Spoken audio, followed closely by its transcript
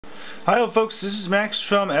Hi folks, this is Max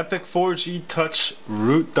from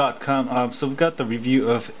Epic4GTouchRoot.com. So we've got the review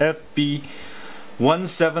of FB17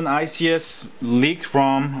 ICS leaked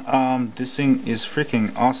ROM. This thing is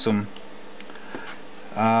freaking awesome.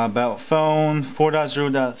 About phone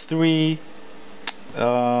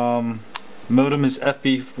 4.0.3. Modem is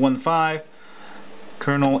FB15.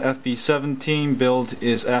 Kernel FB17. Build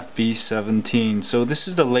is FB17. So this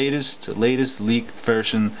is the latest leaked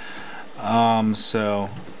version. So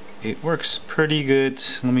it works pretty good.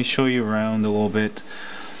 Let me show you around a little bit.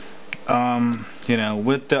 You know,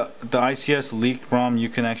 with the ICS leaked ROM, you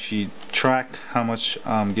can actually track how much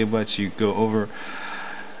gigabytes you go over.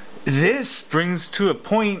 This brings to a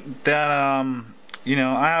point that you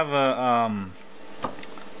know, I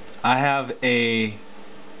have a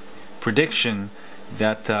prediction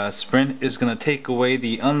that Sprint is going to take away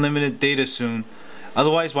the unlimited data soon.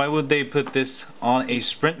 Otherwise, why would they put this on a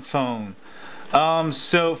Sprint phone?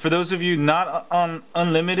 So for those of you not on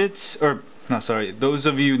unlimited, or no, sorry, those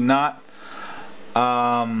of you not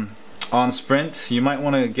on Sprint, you might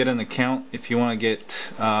want to get an account if you want to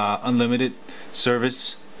get unlimited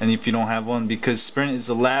service, and if you don't have one, because Sprint is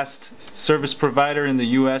the last service provider in the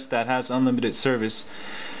US that has unlimited service.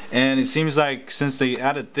 And it seems like since they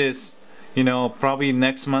added this, you know, probably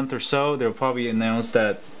next month or so, they'll probably announce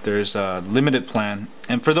that there's a limited plan.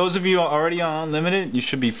 And for those of you already on unlimited, you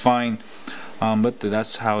should be fine. But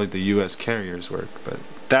that's how the US carriers work. But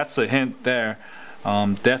that's a hint there.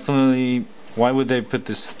 Definitely, why would they put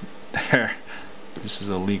this there? This is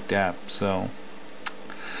a leaked app. So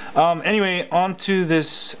anyway, on to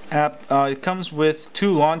this app. It comes with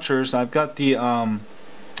two launchers. I've got the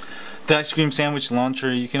ice cream sandwich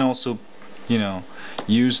launcher. You can also, you know,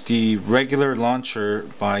 use the regular launcher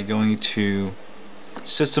by going to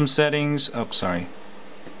system settings.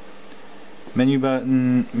 Menu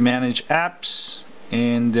button, manage apps,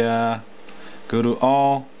 and go to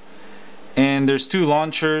all. And there's two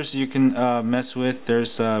launchers you can mess with.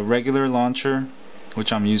 There's a regular launcher,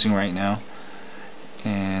 which I'm using right now,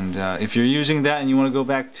 and if you're using that and you want to go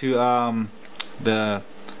back to the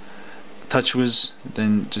TouchWiz,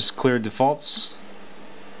 then just clear defaults.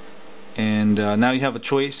 And now you have a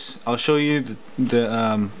choice. I'll show you the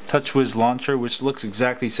TouchWiz launcher, which looks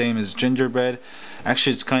exactly the same as Gingerbread.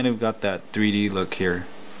 Actually, it's kind of got that 3D look here.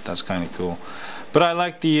 That's kind of cool. But I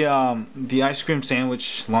like the ice cream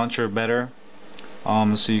sandwich launcher better.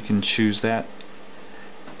 So you can choose that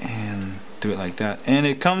and do it like that. And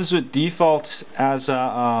it comes with default as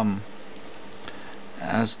the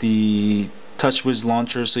TouchWiz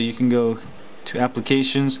launcher. So you can go to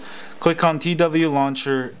applications, click on TW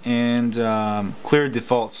launcher, and clear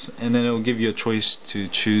defaults, and then it will give you a choice to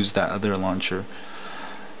choose that other launcher.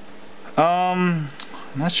 I'm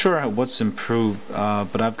not sure what's improved,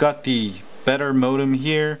 but I've got the better modem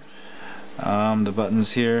here, the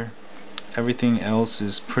buttons here. Everything else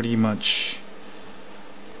is pretty much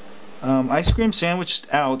ice cream sandwiched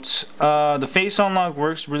out. The face unlock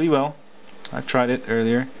works really well. I tried it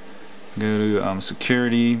earlier. Go to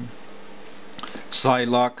security, slide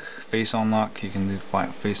lock, face unlock. You can do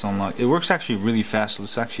face unlock. It works actually really fast.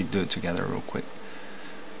 Let's actually do it together real quick.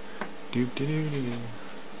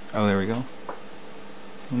 Oh, there we go.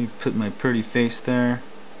 So let me put my pretty face there.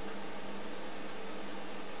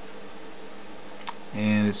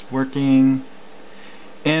 And it's working.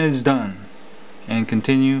 And it's done. And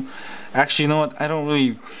continue. Actually, you know what? I don't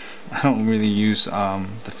really use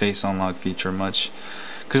the face unlock feature much,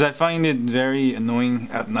 because I find it very annoying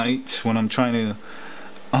at night when I'm trying to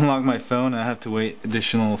unlock my phone. I have to wait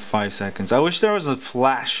additional 5 seconds. I wish there was a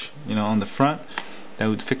flash, you know, on the front that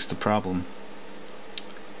would fix the problem.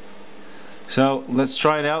 So let's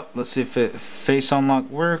try it out. Let's see if face unlock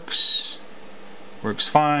works. Works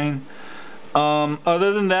fine.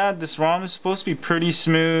 Other than that, this ROM is supposed to be pretty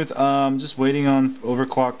smooth. Just waiting on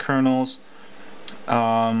overclock kernels,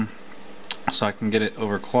 so I can get it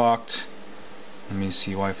overclocked. Let me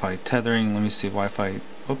see Wi-Fi tethering. Let me see Wi-Fi.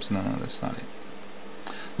 Oops, no, that's not it.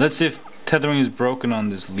 Let's see if tethering is broken on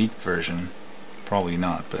this leaked version. Probably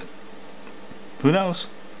not, but who knows?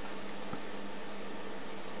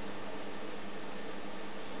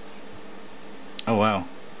 Oh wow,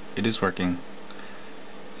 it is working.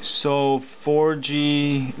 So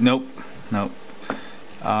 4G, nope.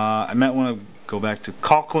 I might want to go back to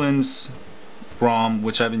Cochlean's ROM,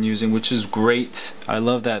 which I've been using, which is great. I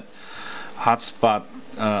love that hotspot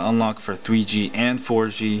unlock for 3G and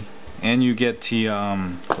 4G, and you get the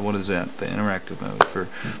what is that? The interactive mode for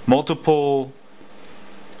multiple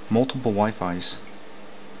Wi-Fi's.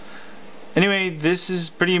 Anyway, this is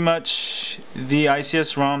pretty much the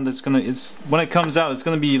ICS ROM that's gonna, when it comes out, it's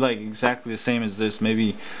gonna be like exactly the same as this.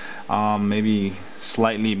 Maybe maybe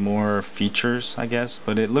slightly more features, I guess,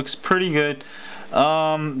 but it looks pretty good.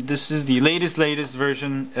 This is the latest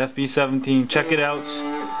version, FB17. Check it out.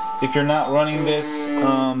 If you're not running this,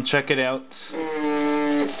 check it out.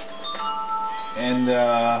 And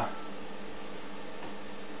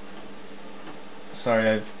sorry,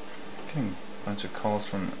 I've getting a bunch of calls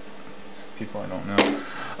from people I don't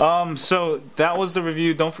know. So that was the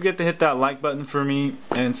review. Don't forget to hit that like button for me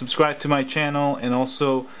and subscribe to my channel, and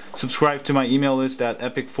also subscribe to my email list at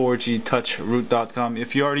epic4gtouchroot.com.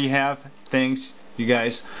 If you already have, thanks you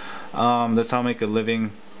guys. That's how I make a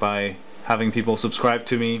living, by having people subscribe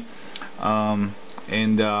to me. You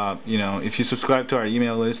know, if you subscribe to our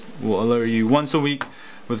email list, we'll alert you once a week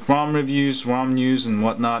with ROM reviews, ROM news, and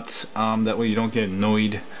whatnot. That way you don't get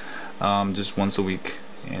annoyed. Just once a week.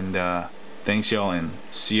 And thanks y'all, and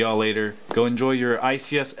see y'all later. Go enjoy your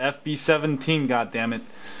ICS FB17, goddammit.